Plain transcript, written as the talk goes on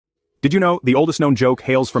Did you know the oldest known joke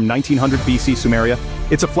hails from 1900 BC Sumeria?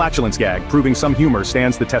 It's a flatulence gag, proving some humor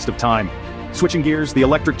stands the test of time. Switching gears, the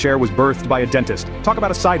electric chair was birthed by a dentist. Talk about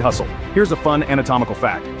a side hustle. Here's a fun anatomical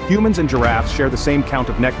fact. Humans and giraffes share the same count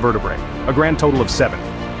of neck vertebrae, a grand total of 7.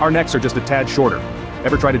 Our necks are just a tad shorter.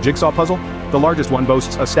 Ever tried a jigsaw puzzle? The largest one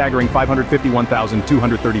boasts a staggering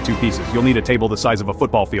 551,232 pieces. You'll need a table the size of a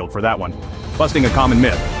football field for that one. Busting a common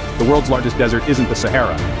myth. The world's largest desert isn't the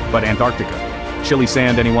Sahara, but Antarctica. Chilly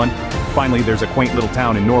sand, anyone? Finally, there's a quaint little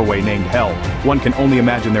town in Norway named Hell. One can only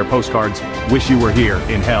imagine their postcards, "Wish you were here,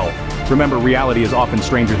 in Hell." Remember, reality is often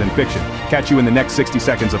stranger than fiction. Catch you in the next 60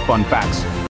 seconds of fun facts.